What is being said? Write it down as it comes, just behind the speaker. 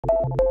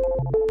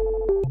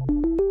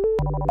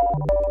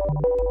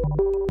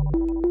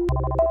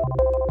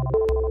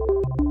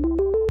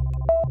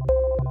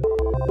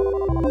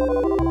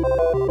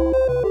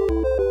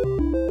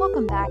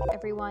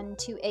everyone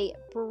to a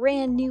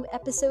brand new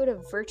episode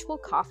of Virtual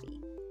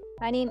Coffee.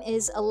 My name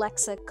is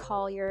Alexa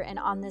Collier, and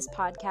on this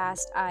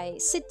podcast, I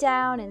sit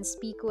down and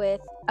speak with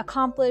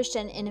accomplished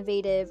and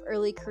innovative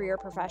early career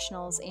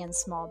professionals and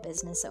small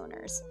business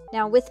owners.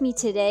 Now, with me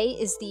today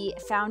is the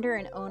founder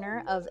and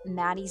owner of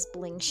Mady's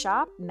Bling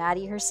shop,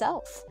 Mady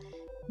herself.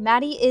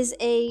 Mady is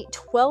a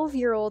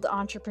 12-year-old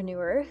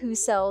entrepreneur who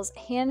sells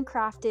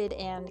handcrafted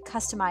and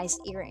customized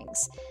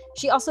earrings.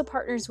 She also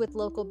partners with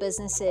local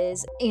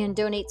businesses and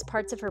donates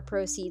parts of her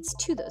proceeds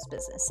to those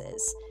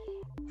businesses.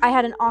 I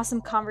had an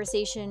awesome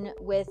conversation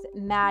with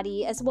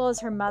Mady as well as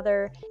her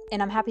mother,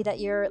 and I'm happy that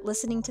you're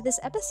listening to this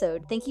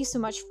episode. Thank you so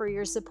much for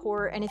your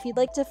support. And if you'd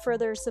like to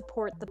further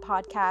support the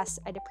podcast,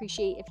 I'd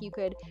appreciate if you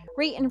could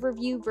rate and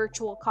review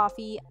Virtual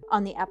Coffee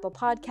on the Apple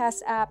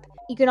Podcasts app.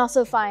 You can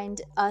also find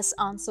us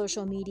on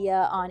social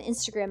media on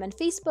Instagram and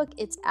Facebook.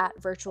 It's at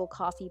Virtual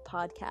Coffee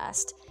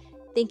Podcast.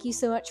 Thank you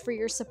so much for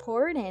your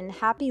support and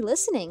happy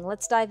listening.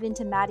 Let's dive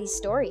into Mady's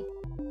story.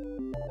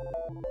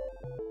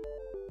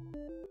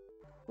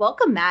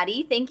 Welcome,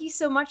 Mady. Thank you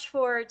so much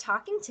for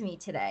talking to me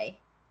today.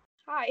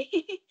 Hi.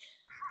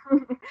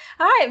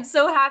 Hi, I'm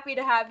so happy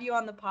to have you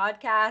on the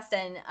podcast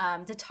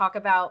and to talk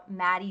about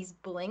Mady's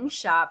Bling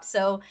shop.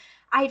 So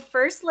I'd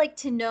first like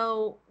to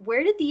know,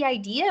 where did the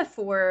idea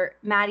for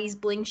Mady's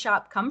Bling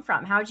shop come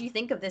from? How did you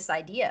think of this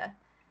idea?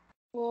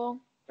 Well,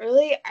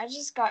 really, I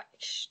just got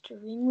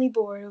extremely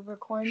bored over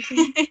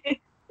quarantine.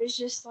 It's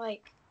just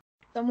like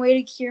some way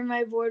to cure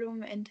my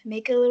boredom and to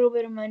make a little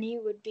bit of money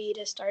would be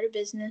to start a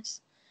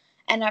business.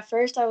 And at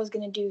first I was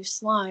going to do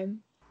slime,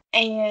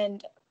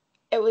 and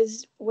it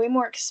was way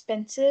more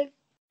expensive.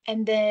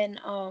 And then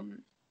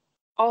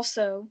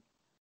also,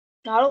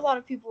 not a lot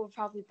of people would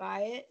probably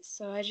buy it.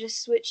 So I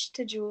just switched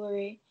to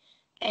jewelry,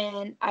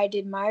 and I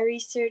did my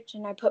research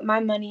and I put my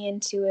money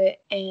into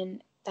it.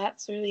 And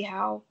that's really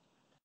how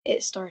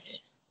it started.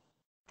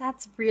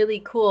 That's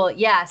really cool.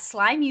 Yeah,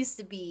 slime used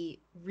to be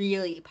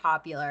really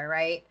popular,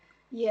 right?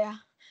 Yeah.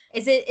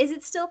 Is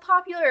it still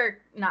popular or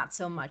not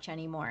so much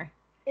anymore?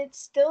 It's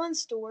still in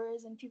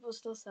stores and people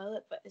still sell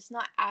it, but it's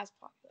not as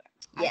popular.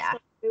 Yeah. I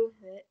still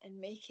play with it and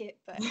make it,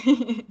 but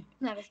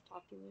not as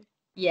popular.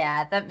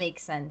 Yeah, that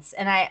makes sense.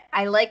 And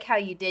I like how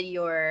you did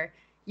your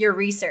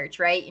research,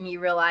 right? And you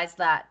realized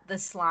that the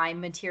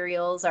slime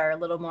materials are a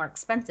little more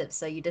expensive,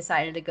 so you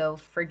decided to go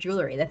for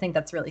jewelry. I think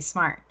that's really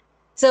smart.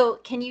 So,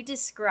 can you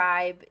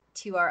describe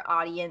to our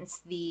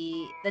audience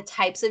the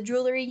types of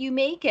jewelry you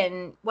make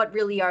and what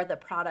really are the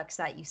products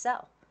that you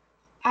sell?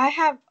 I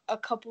have a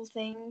couple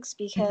things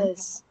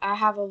because I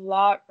have a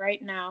lot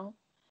right now.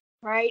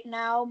 Right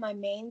now, my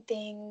main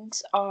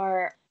things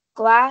are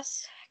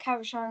glass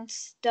cabochon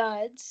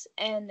studs,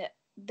 and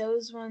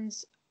those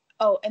ones,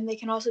 and they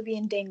can also be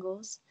in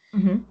dangles.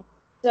 Mm-hmm.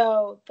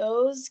 So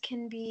those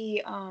can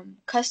be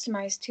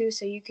customized too.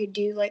 So you could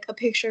do like a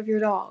picture of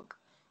your dog,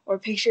 or a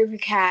picture of your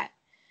cat,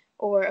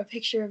 or a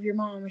picture of your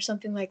mom, or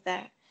something like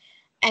that.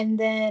 And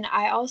then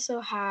I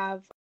also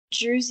have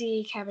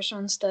Druzy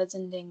cabochon studs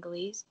and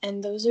danglies,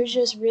 and those are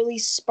just really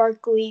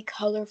sparkly,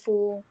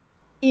 colorful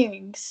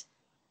earrings.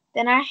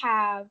 Then I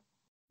have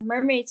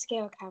mermaid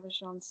scale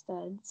cabochon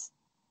studs,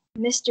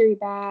 mystery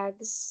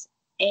bags,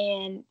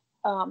 and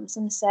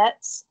some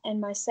sets.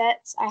 And my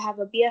sets, I have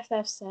a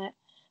BFF set,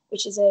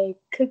 which is a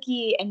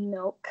cookie and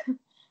milk, and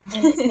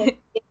it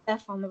says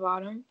BFF on the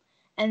bottom.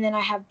 And then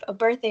I have a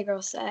birthday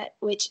girl set,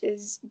 which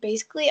is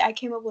basically, I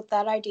came up with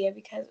that idea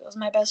because it was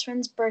my best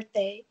friend's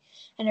birthday,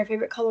 and her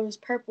favorite color was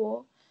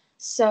purple.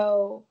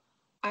 So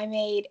I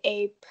made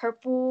a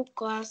purple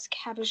glass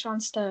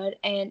cabochon stud,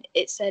 and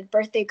it said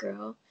birthday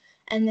girl.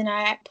 And then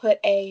I put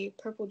a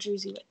purple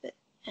druzy with it,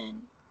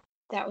 and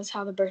that was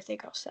how the birthday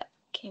girl set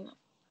came up.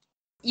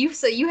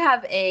 So you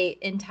have a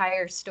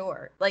entire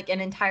store, like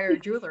an entire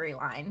jewelry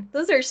line.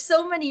 Those are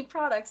so many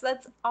products.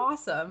 That's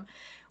awesome.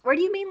 Where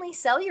do you mainly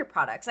sell your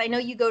products? I know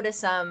you go to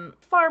some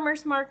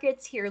farmers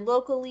markets here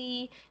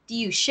locally. Do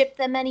you ship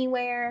them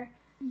anywhere?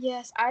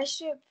 Yes, I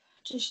ship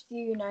just the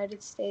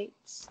United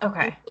States.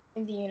 Okay.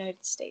 In the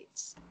United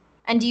States.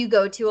 And do you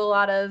go to a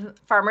lot of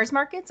farmers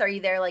markets? Are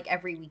you there like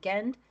every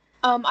weekend?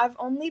 I've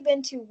only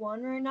been to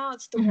one right now.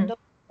 It's the Wendell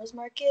Farmers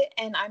Market,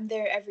 and I'm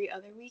there every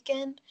other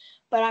weekend.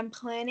 But I'm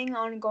planning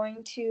on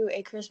going to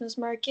a Christmas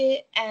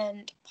market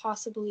and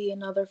possibly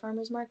another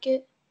farmers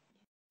market.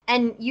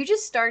 And you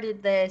just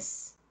started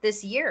this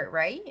year,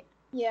 right?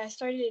 Yeah, I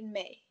started in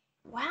May.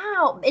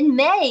 Wow, in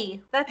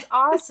May. That's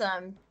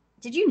awesome.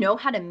 Did you know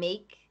how to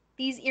make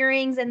these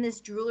earrings and this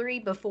jewelry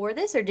before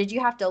this, or did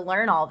you have to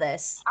learn all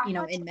this,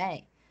 in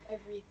May?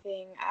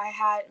 Everything.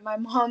 My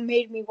mom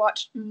made me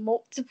watch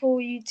multiple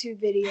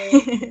YouTube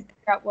videos to figure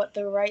out what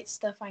the right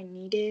stuff I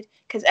needed,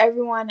 because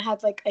everyone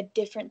had like a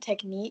different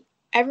technique.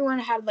 Everyone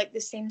had like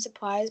the same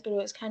supplies, but it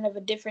was kind of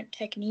a different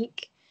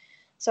technique.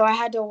 So I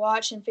had to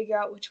watch and figure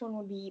out which one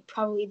would be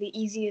probably the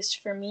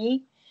easiest for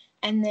me.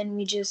 And then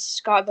we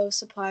just got those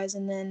supplies,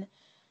 and then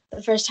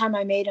the first time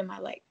I made them, I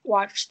like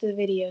watched the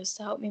videos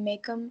to help me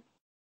make them.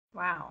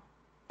 Wow.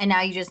 And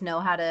now you just know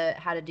how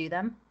to do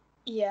them?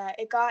 Yeah,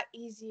 it got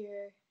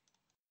easier.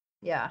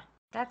 Yeah.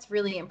 That's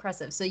really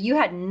impressive. So you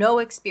had no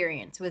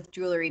experience with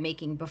jewelry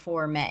making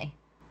before May.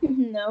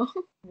 No.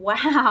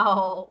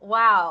 Wow.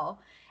 Wow.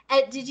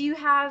 And did you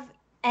have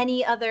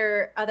any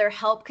other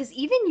help? Because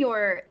even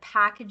your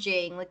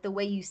packaging, like the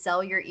way you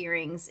sell your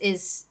earrings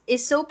is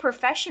so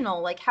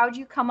professional. Like how'd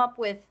you come up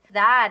with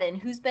that, and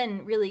who's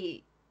been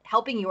really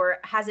helping you, or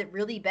has it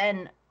really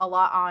been a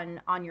lot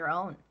on your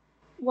own?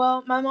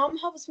 Well, my mom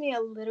helps me a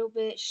little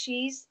bit.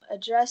 She's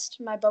addressed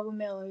my bubble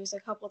mailers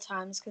a couple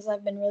times because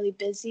I've been really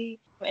busy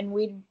and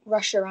we'd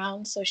rush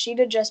around. So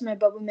she'd adjust my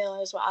bubble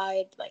mailers while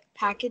I'd like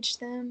package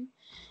them.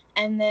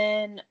 And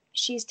then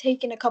she's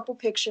taken a couple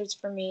pictures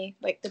for me,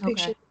 like the Okay.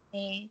 pictures of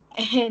me.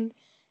 And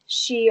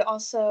she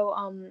also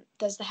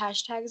does the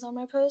hashtags on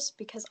my posts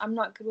because I'm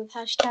not good with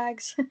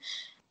hashtags.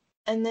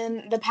 And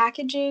then the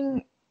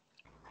packaging,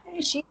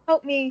 she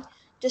helped me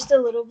just a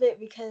little bit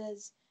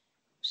because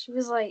she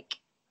was like,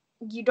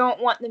 you don't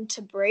want them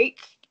to break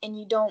and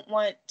you don't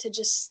want to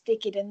just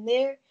stick it in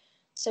there.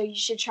 So you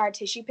should try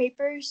tissue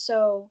paper.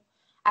 So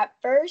at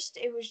first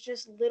it was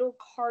just little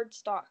card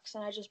stalks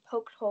and I just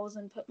poked holes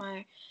and put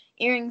my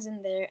earrings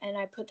in there and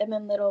I put them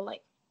in little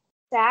like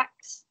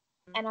sacks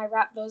and I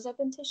wrapped those up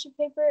in tissue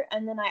paper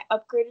and then I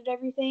upgraded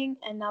everything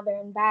and now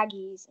they're in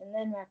baggies and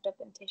then wrapped up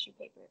in tissue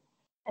paper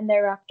and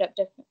they're wrapped up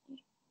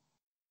differently.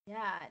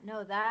 Yeah,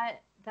 no,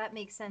 that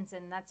makes sense,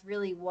 and that's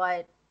really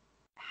what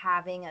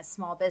having a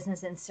small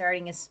business and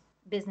starting a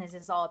business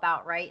is all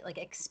about, right? Like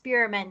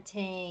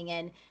experimenting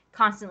and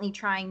constantly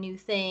trying new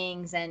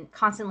things and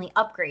constantly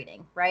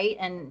upgrading, right?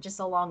 And just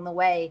along the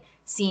way,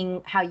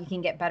 seeing how you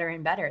can get better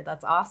and better.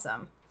 That's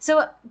awesome.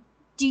 So,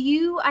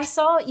 I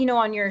saw,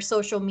 on your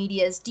social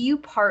medias, do you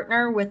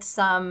partner with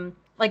some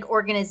like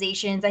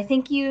organizations? I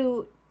think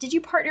did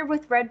you partner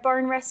with Red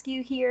Barn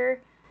Rescue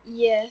here?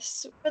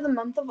 Yes, for the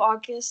month of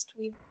August,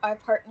 I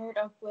partnered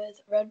up with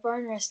Red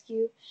Barn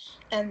Rescue,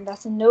 and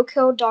that's a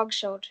no-kill dog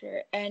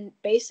shelter. And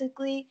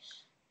basically,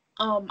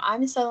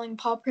 I'm selling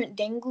paw print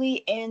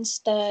dingly and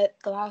stud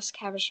glass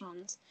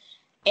cabochons,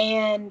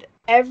 and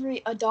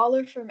every a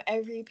dollar from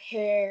every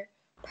pair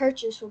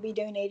purchase will be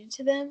donated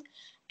to them.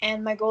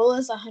 And my goal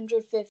is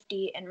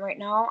 150, and right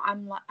now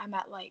I'm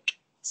at like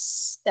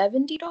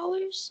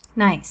 $70.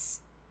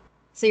 Nice.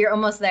 So you're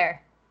almost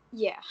there.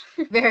 Yeah.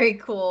 Very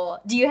cool.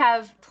 Do you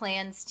have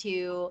plans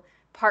to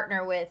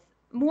partner with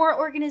more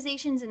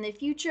organizations in the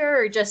future,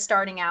 or just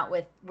starting out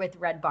with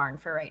Red Barn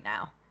for right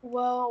now?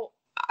 Well,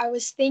 I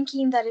was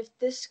thinking that if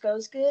this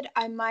goes good,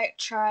 I might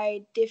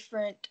try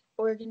different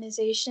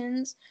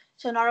organizations.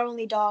 So not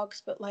only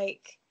dogs, but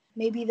like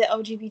maybe the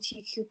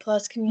LGBTQ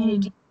plus Hmm.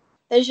 community.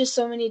 There's just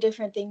so many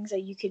different things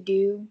that you could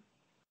do.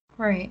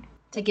 Right.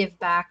 To give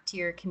back to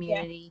your Yeah,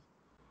 community.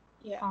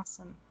 yeah,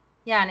 Awesome.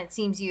 Yeah, and it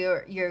seems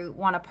you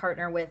want to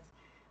partner with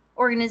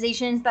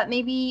organizations that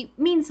maybe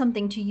mean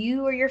something to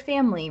you or your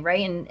family,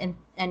 right?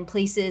 And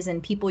places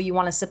and people you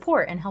want to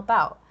support and help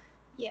out.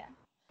 yeah.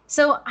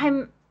 So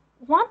I'm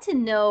want to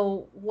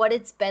know what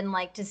it's been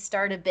like to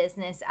start a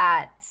business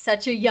at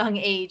such a young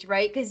age,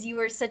 right? Because you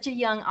were such a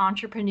young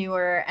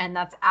entrepreneur, and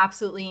that's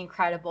absolutely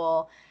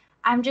incredible.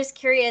 I'm just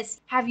curious,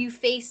 have you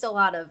faced a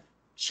lot of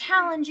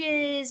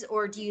challenges,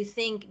 or do you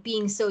think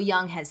being so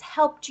young has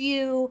helped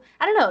you?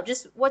 I don't know,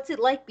 just what's it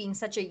like being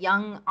such a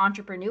young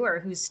entrepreneur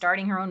who's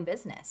starting her own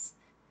business?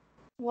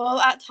 Well,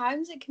 at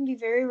times it can be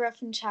very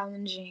rough and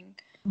challenging,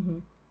 Hmm.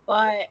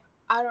 but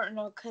I don't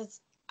know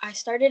because I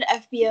started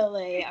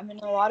FBLA. I'm in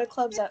a lot of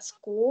clubs at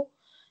school,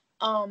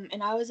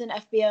 and I was in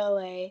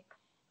FBLA,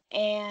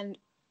 and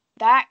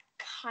that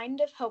kind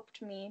of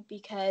helped me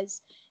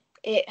because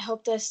it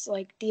helped us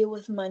like deal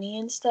with money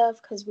and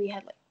stuff because we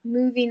had like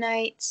movie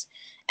nights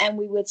and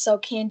we would sell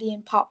candy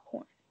and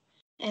popcorn,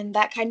 and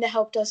that kind of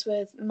helped us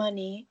with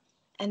money,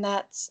 and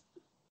that's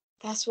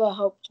what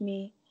helped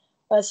me.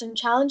 But some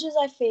challenges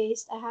I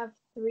faced, I have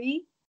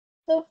three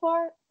so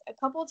far. A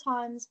couple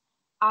times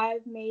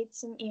I've made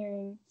some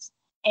earrings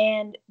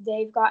and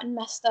they've gotten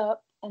messed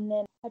up, and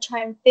then I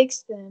try and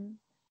fix them,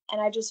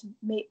 and I just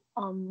make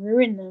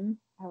ruin them.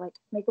 I like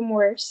make them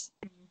worse,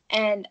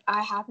 and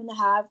I happen to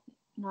have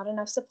not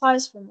enough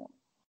supplies for more.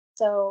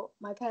 So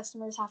my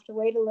customers have to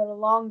wait a little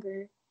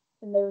longer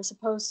than they were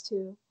supposed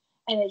to,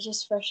 and it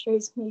just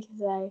frustrates me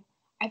because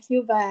I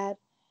feel bad,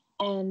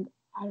 and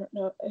I don't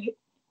know.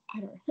 I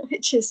don't know.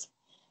 It just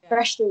Yeah.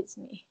 frustrates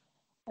me.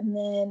 And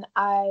then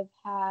I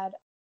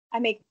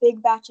make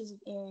big batches of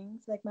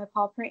earrings, like my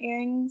paw print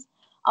earrings.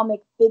 I'll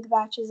make big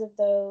batches of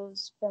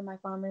those for my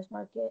farmer's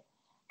market.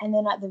 And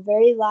then at the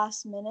very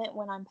last minute,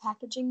 when I'm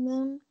packaging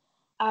them,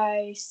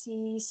 I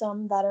see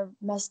some that are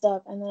messed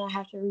up and then I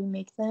have to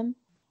remake them.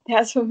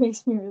 That's what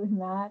makes me really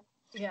mad.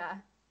 Yeah.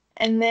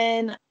 And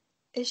then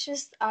it's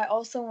just I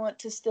also want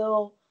to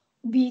still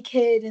be a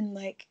kid and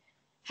like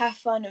have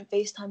fun and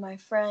FaceTime my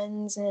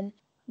friends and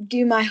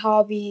do my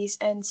hobbies,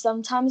 and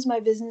sometimes my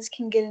business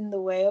can get in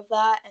the way of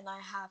that and I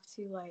have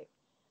to like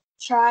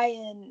try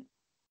and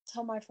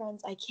tell my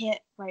friends I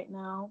can't right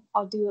now.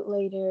 I'll do it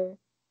later.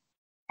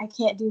 I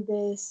can't do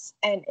this,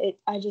 and it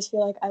I just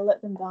feel like I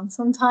let them down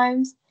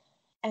sometimes,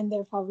 and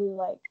they're probably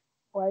like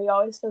why are you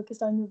always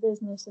focused on your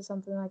business or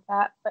something like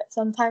that. But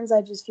sometimes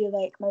I just feel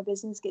like my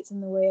business gets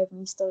in the way of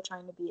me still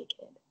trying to be a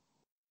kid.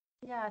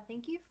 Yeah,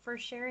 thank you for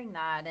sharing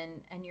that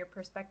and your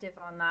perspective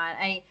on that.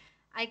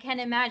 I can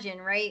imagine,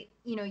 right?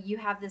 You know, you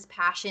have this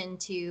passion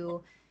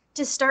to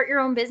start your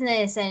own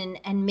business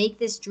and make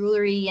this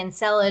jewelry and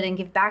sell it and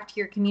give back to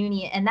your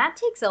community, and that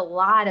takes a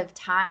lot of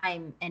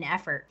time and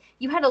effort.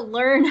 You had to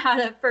learn how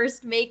to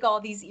first make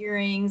all these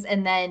earrings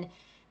and then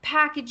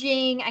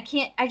packaging.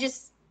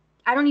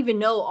 I don't even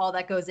know all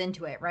that goes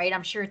into it, right?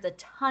 I'm sure it's a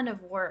ton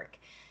of work.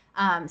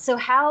 So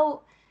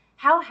how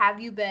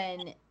have you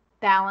been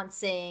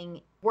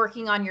balancing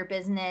working on your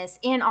business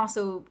and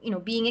also, you know,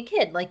 being a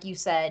kid, like you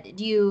said?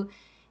 Do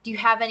you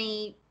have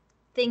any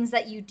things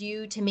that you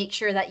do to make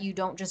sure that you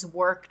don't just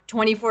work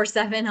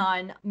 24/7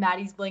 on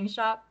Maddie's Bling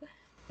Shop?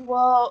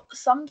 Well,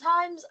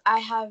 sometimes I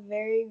have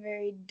very,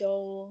 very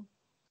dull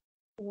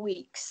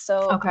weeks.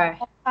 So Okay.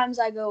 sometimes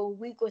I go a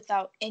week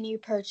without any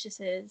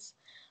purchases,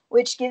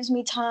 which gives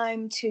me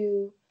time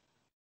to,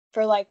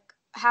 for like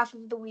half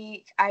of the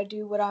week, I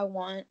do what I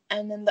want.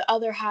 And then the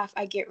other half,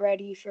 I get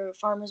ready for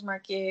farmer's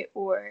market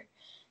or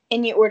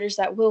any orders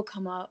that will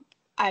come up.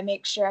 I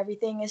make sure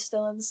everything is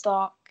still in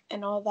stock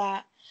and all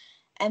that.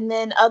 And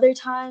then other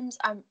times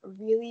I'm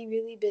really,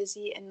 really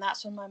busy, and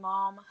that's when my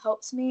mom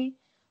helps me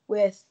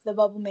with the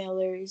bubble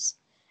mailers,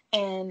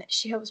 and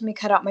she helps me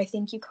cut out my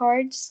thank you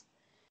cards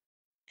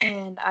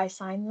and I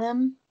sign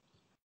them.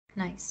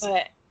 Nice.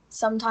 But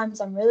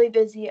sometimes I'm really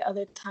busy,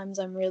 other times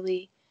I'm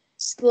really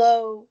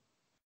slow,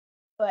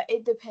 but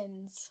it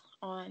depends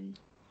on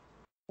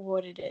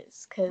what it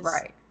is, because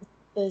Right.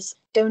 this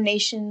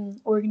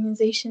donation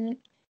organization,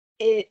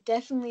 it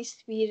definitely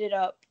speeded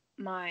up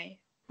my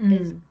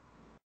business. Mm.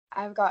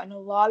 I've gotten a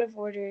lot of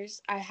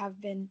orders. I have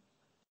been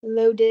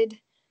loaded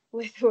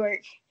with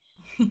work.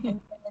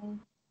 And then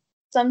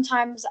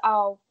sometimes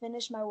I'll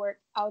finish my work.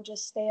 I'll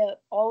just stay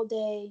up all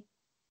day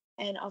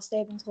and I'll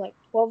stay up until like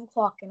 12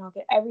 o'clock and I'll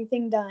get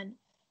everything done.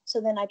 So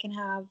then I can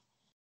have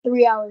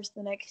 3 hours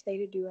the next day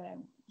to do what I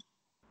want.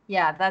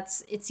 Yeah,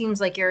 it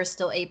seems like you're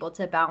still able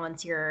to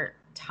balance your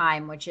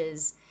time, which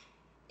is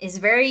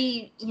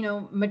very, you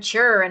know,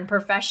 mature and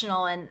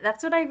professional, and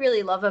that's what I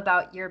really love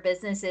about your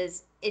business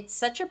is it's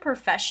such a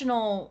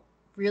professional,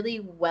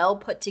 really well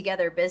put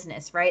together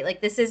business, right?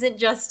 Like this isn't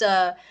just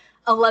a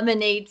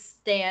lemonade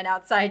stand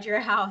outside your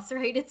house,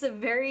 right? It's a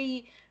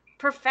very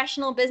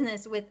professional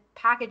business with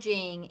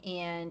packaging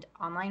and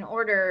online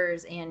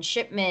orders and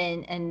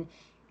shipment and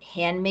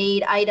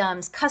handmade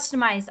items,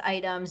 customized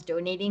items,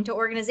 donating to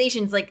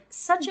organizations, like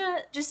such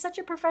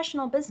a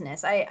professional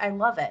business. I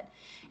love it.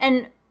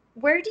 And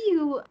where do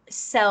you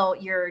sell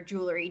your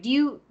jewelry?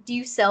 Do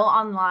you sell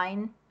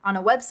online on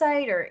a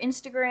website or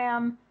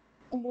Instagram?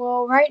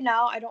 Well, right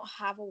now I don't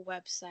have a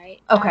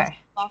website. I Okay.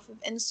 sell off of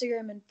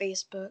Instagram and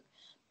Facebook,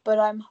 but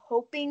I'm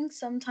hoping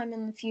sometime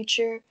in the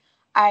future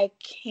I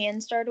can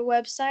start a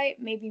website,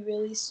 maybe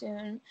really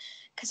soon,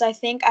 because I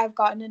think I've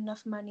gotten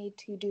enough money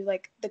to do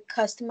like the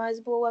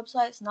customizable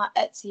websites, not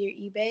Etsy or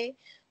eBay,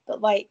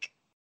 but like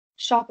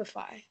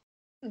Shopify,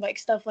 like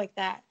stuff like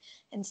that,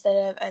 instead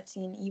of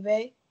Etsy and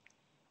eBay.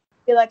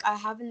 I feel like I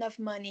have enough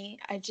money.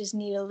 I just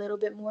need a little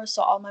bit more,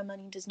 so all my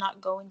money does not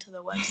go into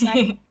the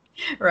website.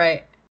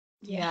 Right.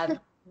 Yeah. Yeah.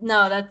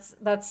 No,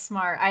 that's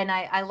smart. And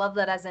I love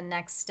that as a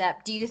next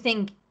step. Do you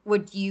think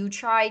would you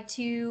try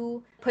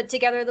to put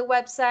together the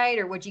website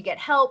or would you get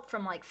help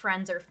from like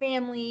friends or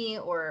family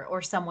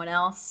or someone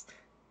else?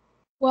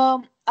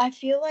 Well, I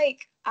feel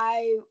like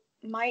I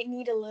might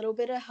need a little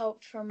bit of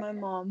help from my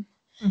mom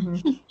Hmm.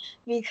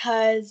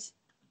 because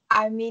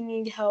I may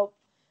need help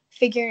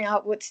figuring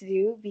out what to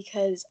do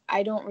because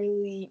I don't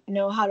really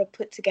know how to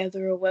put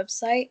together a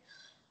website.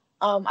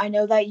 I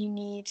know that you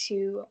need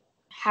to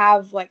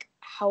have like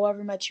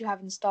however much you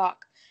have in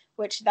stock,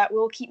 which that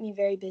will keep me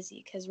very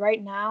busy because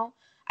right now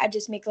I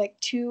just make like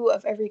two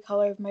of every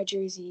color of my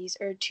jerseys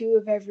or two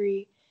of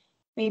every,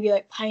 maybe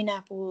like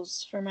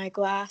pineapples for my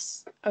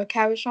glass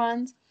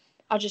cabochons.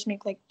 I'll just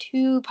make like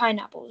two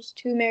pineapples,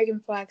 two American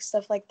flags,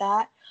 stuff like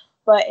that.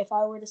 But if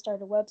I were to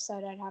start a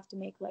website, I'd have to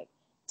make like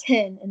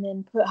 10 and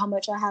then put how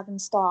much I have in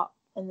stock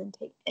and then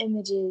take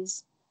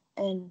images.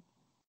 And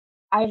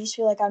I just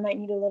feel like I might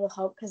need a little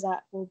help because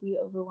that will be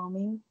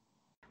overwhelming.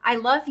 I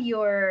love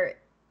your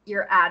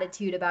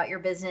attitude about your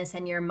business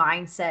and your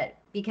mindset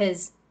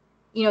because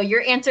you know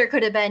your answer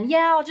could have been,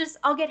 yeah,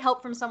 I'll get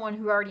help from someone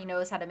who already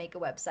knows how to make a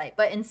website,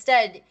 but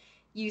instead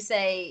you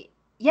say,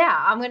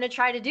 yeah, I'm going to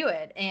try to do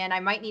it and I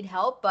might need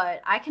help,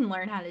 but I can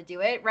learn how to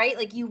do it, right?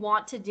 Like you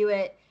want to do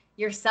it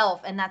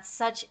yourself, and that's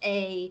such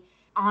a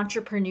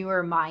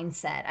entrepreneur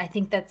mindset. I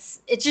think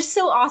it's just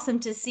so awesome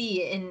to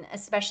see, in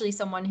especially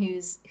someone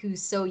who's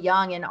so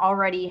young and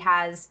already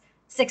has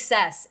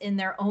success in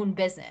their own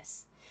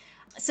business.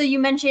 So you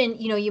mentioned,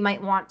 you know, you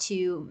might want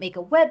to make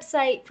a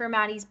website for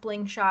Maddie's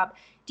Bling Shop.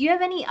 Do you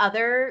have any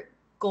other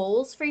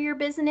goals for your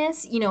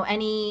business? You know,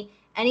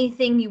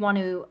 anything you want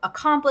to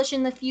accomplish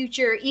in the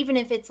future, even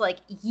if it's like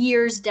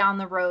years down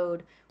the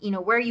road? You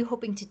know, where are you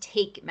hoping to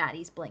take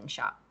Maddie's Bling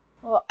Shop?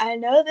 Well, I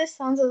know this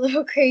sounds a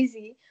little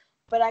crazy,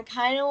 but I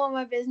kind of want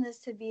my business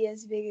to be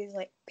as big as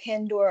like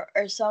Pandora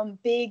or some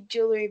big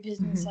jewelry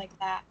business like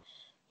that,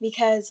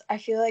 because I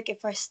feel like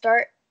if I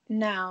start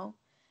now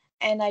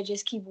and I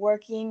just keep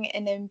working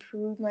and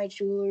improve my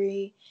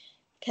jewelry,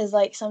 because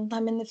like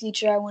sometime in the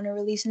future I want to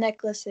release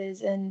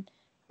necklaces and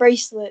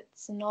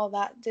bracelets and all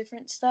that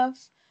different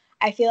stuff.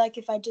 I feel like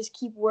if I just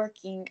keep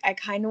working, I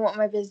kind of want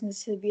my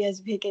business to be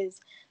as big as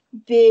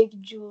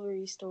big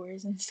jewelry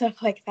stores and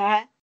stuff like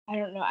that. I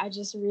don't know. I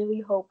just really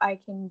hope I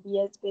can be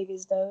as big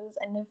as those.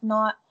 And if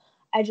not,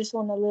 I just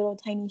want a little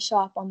tiny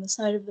shop on the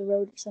side of the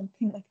road or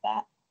something like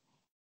that.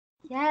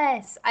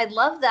 Yes, I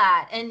love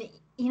that. And,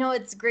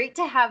 it's great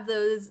to have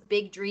those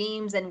big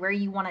dreams and where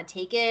you want to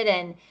take it.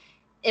 And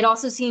it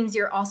also seems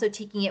you're also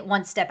taking it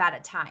one step at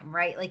a time,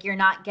 right? Like you're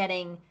not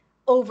getting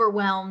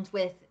overwhelmed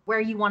with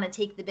where you want to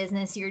take the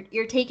business.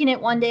 You're taking it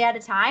one day at a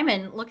time,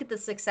 and look at the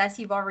success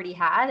you've already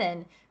had,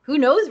 and who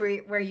knows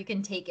where you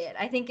can take it.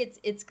 I think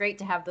it's great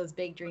to have those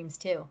big dreams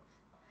too.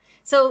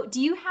 So,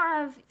 do you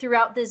have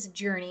throughout this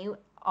journey,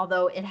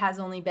 although it has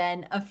only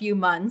been a few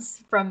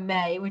months from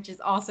May, which is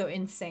also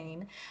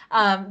insane,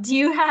 do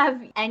you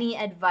have any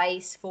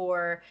advice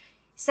for,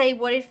 say,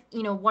 what if,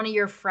 one of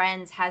your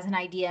friends has an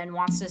idea and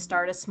wants to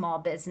start a small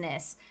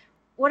business?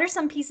 What are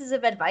some pieces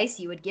of advice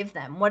you would give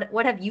them?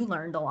 What have you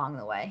learned along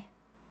the way?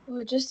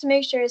 Well, just to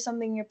make sure it's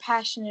something you're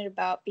passionate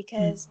about, Hmm.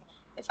 because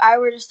if I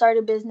were to start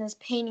a business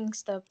painting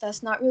stuff,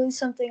 that's not really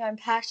something I'm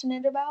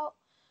passionate about.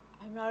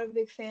 I'm not a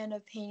big fan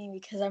of painting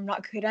because I'm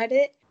not good at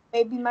it.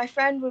 Maybe my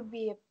friend would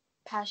be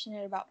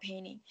passionate about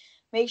painting.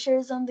 Make sure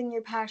it's something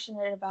you're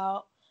passionate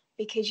about,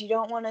 because you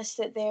don't want to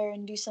sit there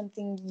and do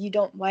something you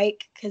don't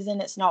like, because then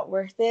it's not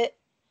worth it.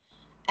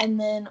 And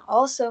then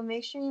also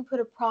make sure you put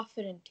a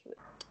profit into it.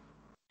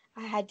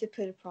 I had to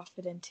put a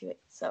profit into it.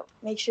 So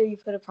make sure you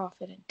put a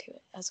profit into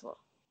it as well.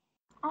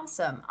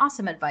 Awesome.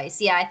 Awesome advice.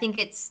 Yeah, I think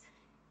it's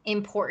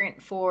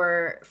important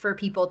for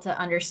people to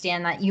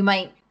understand that you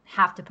might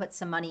have to put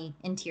some money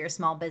into your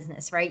small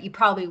business, right? You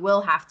probably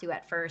will have to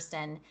at first,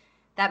 and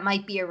that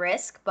might be a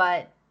risk,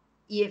 but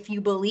if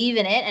you believe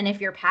in it and if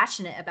you're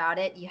passionate about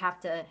it, you have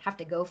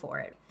to go for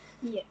it.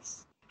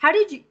 Yes. How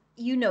did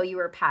you know you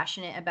were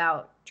passionate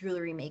about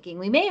jewelry making?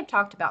 We may have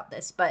talked about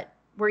this, but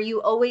were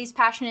you always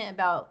passionate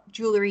about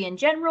jewelry in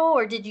general,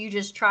 or did you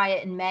just try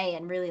it in May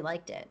and really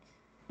liked it?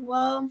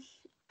 Well,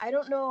 I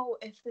don't know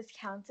if this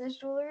counts as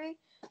jewelry,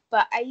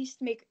 but I used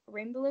to make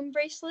rainbow balloon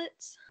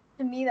bracelets.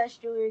 To me, that's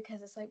jewelry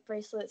because it's like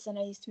bracelets, and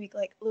I used to make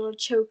like little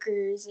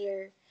chokers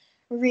or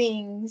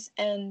rings,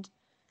 and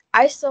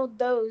I sold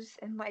those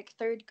in like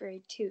third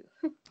grade too.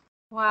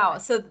 Wow.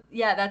 But So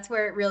yeah, that's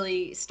where it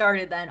really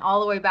started then, all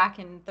the way back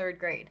in third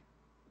grade.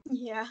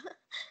 yeah.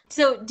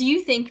 So do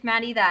you think,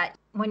 Maddie, that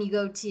when you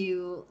go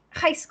to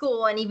high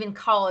school and even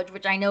college,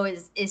 which I know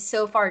is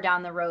so far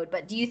down the road,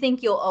 but do you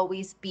think you'll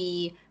always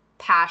be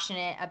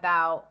passionate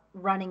about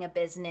running a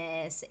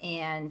business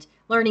and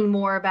learning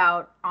more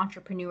about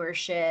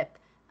entrepreneurship,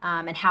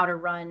 and how to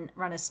run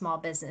a small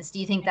business? Do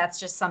you think that's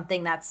just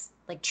something that's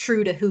like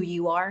true to who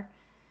you are?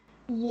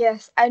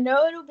 Yes, I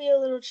know it'll be a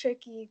little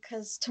tricky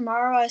because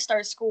tomorrow I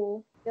start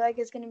school. I feel like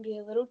it's going to be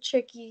a little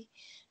tricky,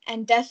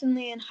 and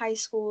definitely in high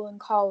school and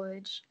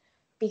college,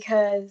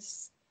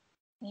 because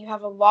you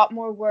have a lot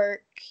more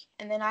work,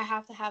 and then I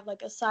have to have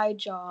like a side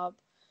job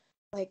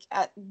like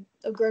at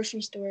a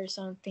grocery store or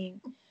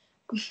something.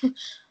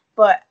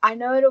 But I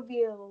know it'll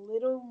be a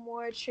little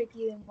more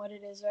tricky than what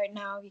it is right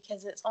now,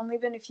 because it's only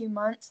been a few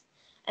months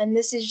and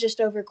this is just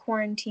over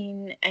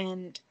quarantine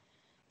and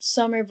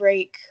summer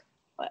break.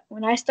 But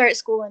when I start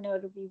school, I know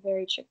it'll be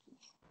very tricky.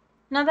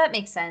 No, that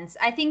makes sense.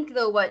 I think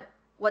though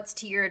what's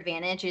to your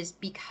advantage is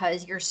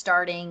because you're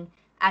starting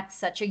at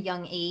such a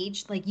young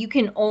age, like you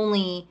can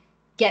only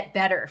get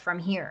better from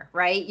here,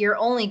 right? You're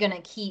only going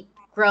to keep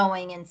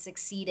growing and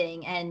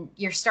succeeding, and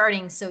you're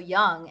starting so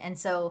young. And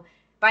so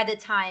by the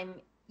time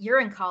you're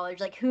in college,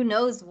 like who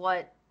knows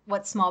what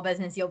small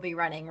business you'll be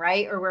running,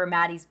 right? Or where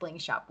Maddie's Bling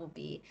shop will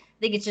be. I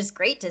think it's just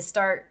great to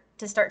start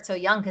so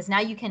young, because now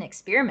you can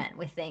experiment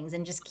with things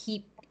and just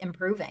keep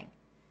improving.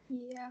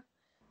 Yeah.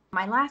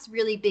 My last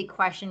really big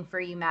question for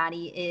you,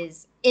 Maddie,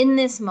 is in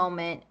this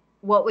moment,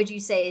 what would you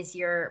say is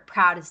your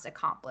proudest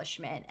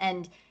accomplishment?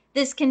 And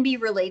this can be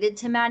related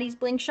to Maddie's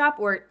Bling Shop,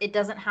 or it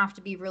doesn't have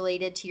to be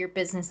related to your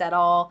business at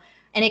all.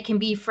 And it can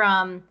be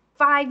from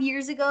 5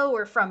 years ago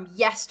or from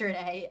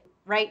yesterday,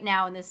 right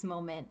now in this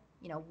moment.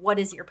 What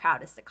is your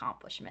proudest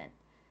accomplishment?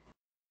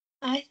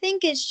 I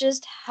think it's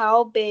just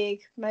how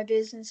big my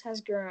business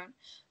has grown.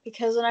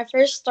 Because when I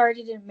first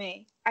started in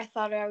May, I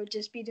thought I would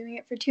just be doing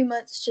it for 2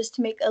 months just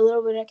to make a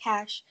little bit of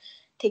cash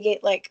to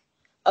get like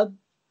a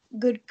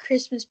good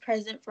Christmas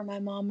present for my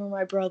mom or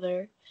my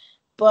brother.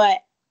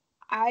 But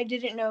I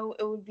didn't know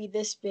it would be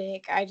this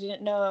big. I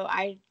didn't know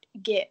I'd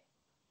get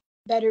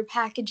better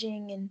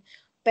packaging and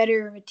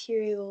better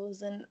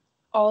materials and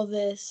all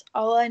this.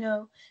 All I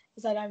know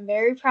is that I'm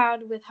very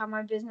proud with how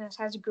my business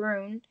has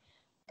grown,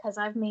 because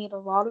I've made a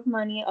lot of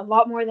money, a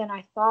lot more than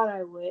I thought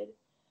I would.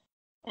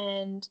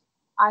 And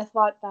I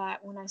thought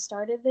that when I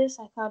started this,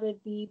 I thought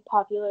it'd be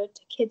popular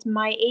to kids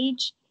my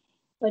age.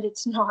 but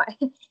it's not.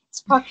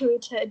 It's popular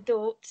to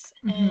adults,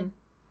 Mm-hmm. and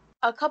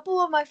a couple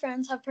of my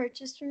friends have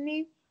purchased from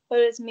me, but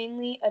it's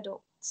mainly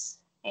adults.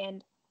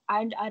 And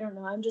I don't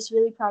know. I'm just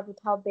really proud with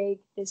how big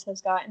this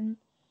has gotten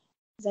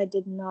because I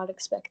did not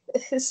expect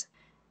this.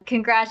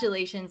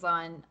 Congratulations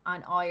on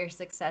all your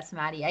success,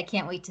 Mady. I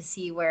can't wait to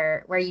see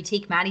where you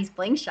take Mady's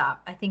Bling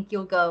Shop. I think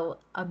you'll go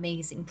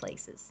amazing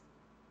places.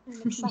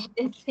 I'm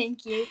excited.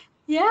 Thank you.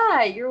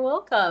 Yeah, you're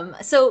welcome.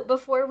 So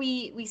before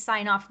we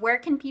sign off, where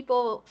can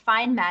people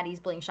find Mady's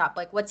Bling Shop?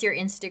 Like, what's your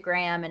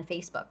Instagram and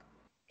Facebook?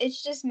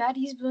 It's just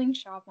Maddie's Bling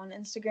Shop on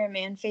Instagram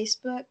and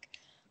Facebook.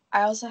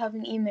 I also have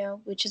an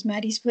email, which is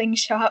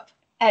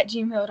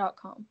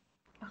maddiesblingshop@gmail.com.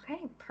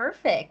 Okay,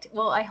 perfect.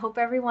 Well, I hope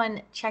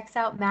everyone checks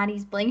out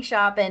Mady's Bling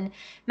Shop. And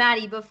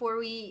Mady, before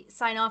we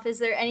sign off, is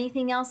there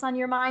anything else on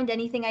your mind?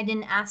 Anything I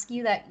didn't ask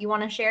you that you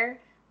want to share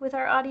with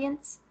our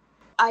audience?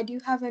 I do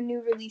have a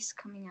new release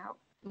coming out.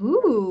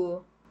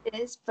 Ooh. It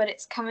is, but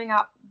it's coming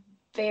out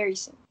very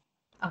soon.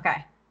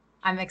 Okay.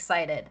 I'm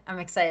excited.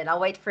 I'll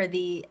wait for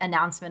the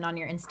announcement on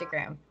your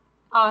Instagram.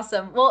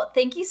 Awesome. Well,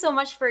 thank you so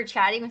much for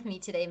chatting with me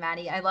today,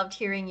 Mady. I loved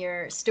hearing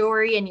your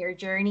story and your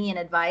journey and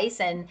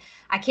advice, and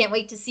I can't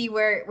wait to see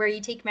where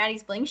you take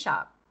Mady's Bling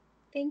Shop.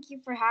 Thank you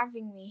for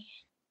having me.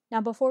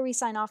 Now, before we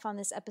sign off on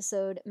this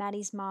episode,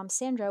 Mady's mom,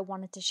 Sandra,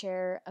 wanted to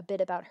share a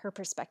bit about her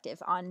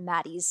perspective on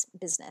Mady's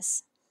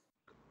business.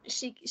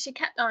 She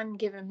kept on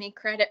giving me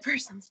credit for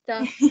some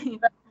stuff.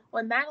 But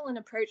when Madeline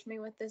approached me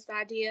with this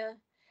idea,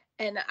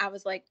 and I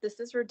was like, this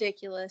is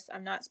ridiculous.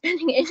 I'm not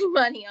spending any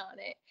money on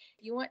it.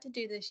 If you want to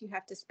do this, you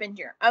have to spend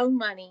your own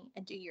money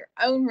and do your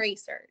own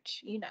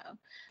research,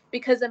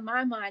 because in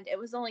my mind, it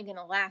was only going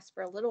to last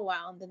for a little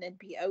while and then it'd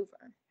be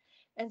over.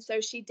 And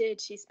so she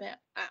did. She spent,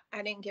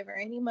 I didn't give her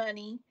any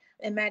money.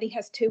 And Maddie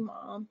has 2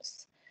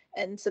 moms.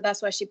 And so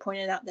that's why she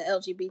pointed out the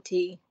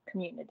LGBT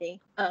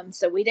community.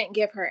 So we didn't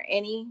give her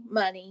any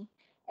money,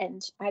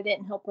 and I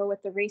didn't help her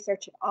with the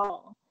research at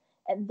all.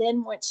 And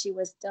then once she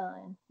was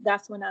done,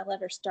 that's when I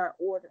let her start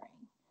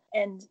ordering.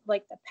 And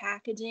like the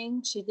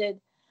packaging, she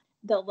did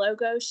the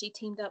logo. She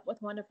teamed up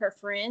with one of her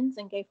friends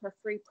and gave her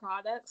free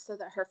products so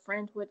that her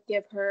friend would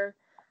give her,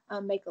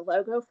 make a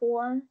logo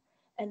for her.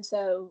 And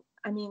so,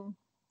 I mean,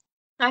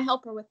 I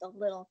help her with the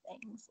little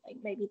things, like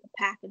maybe the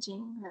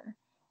packaging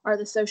or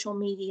the social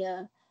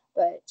media,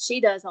 but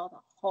she does all the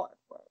hard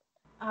work.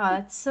 Oh,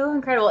 that's so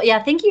incredible.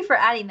 Yeah, thank you for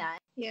adding that.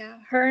 Yeah,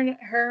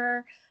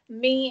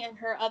 me and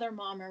her other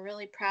mom are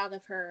really proud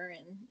of her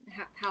and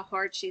how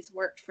hard she's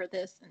worked for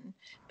this and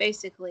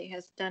basically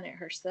has done it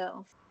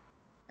herself.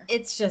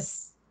 It's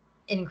just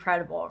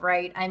incredible,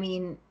 right? I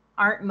mean,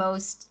 aren't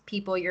most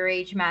people your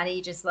age,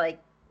 Mady, just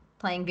like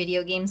playing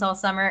video games all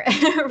summer,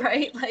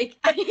 right? Like,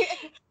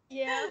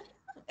 Yeah.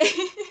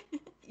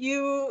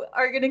 You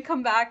are going to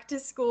come back to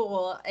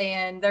school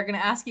and they're going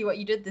to ask you what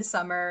you did this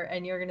summer,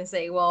 and you're going to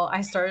say, well,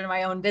 I started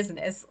my own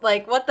business.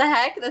 Like, what the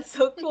heck? That's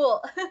so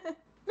cool.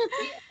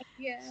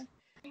 Yeah.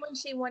 When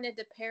she wanted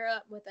to pair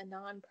up with a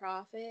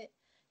nonprofit,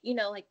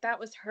 like that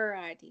was her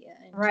idea.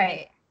 And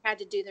right. She had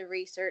to do the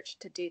research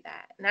to do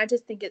that. And I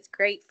just think it's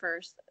great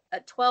for a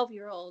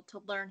 12-year-old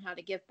to learn how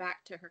to give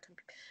back to her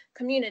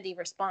community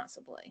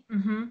responsibly.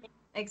 Mm-hmm.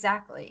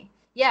 Exactly.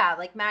 Yeah,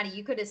 like Mady,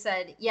 you could have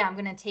said, yeah, I'm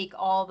going to take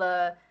all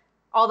the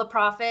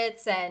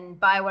profits and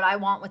buy what I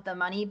want with the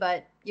money,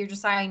 but you're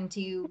deciding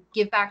to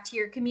give back to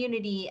your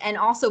community and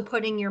also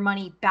putting your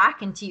money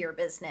back into your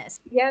business.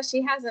 Yeah,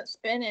 she hasn't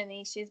spent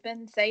any. She's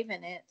been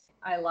saving it.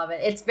 I love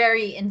it. It's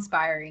very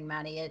inspiring,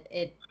 Mady.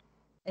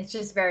 It's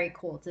just very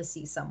cool to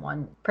see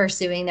someone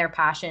pursuing their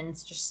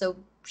passions just so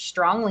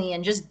strongly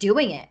and just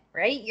doing it,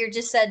 right? You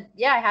just said,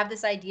 yeah, I have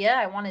this idea.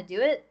 I want to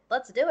do it.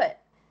 Let's do it.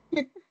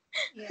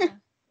 Yeah.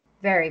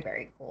 Very,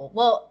 very cool.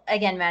 Well,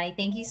 again, Mady,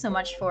 thank you so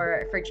much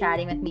for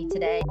chatting with me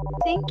today.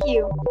 Thank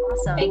you.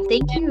 Awesome.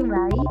 Thank you,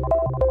 Mady.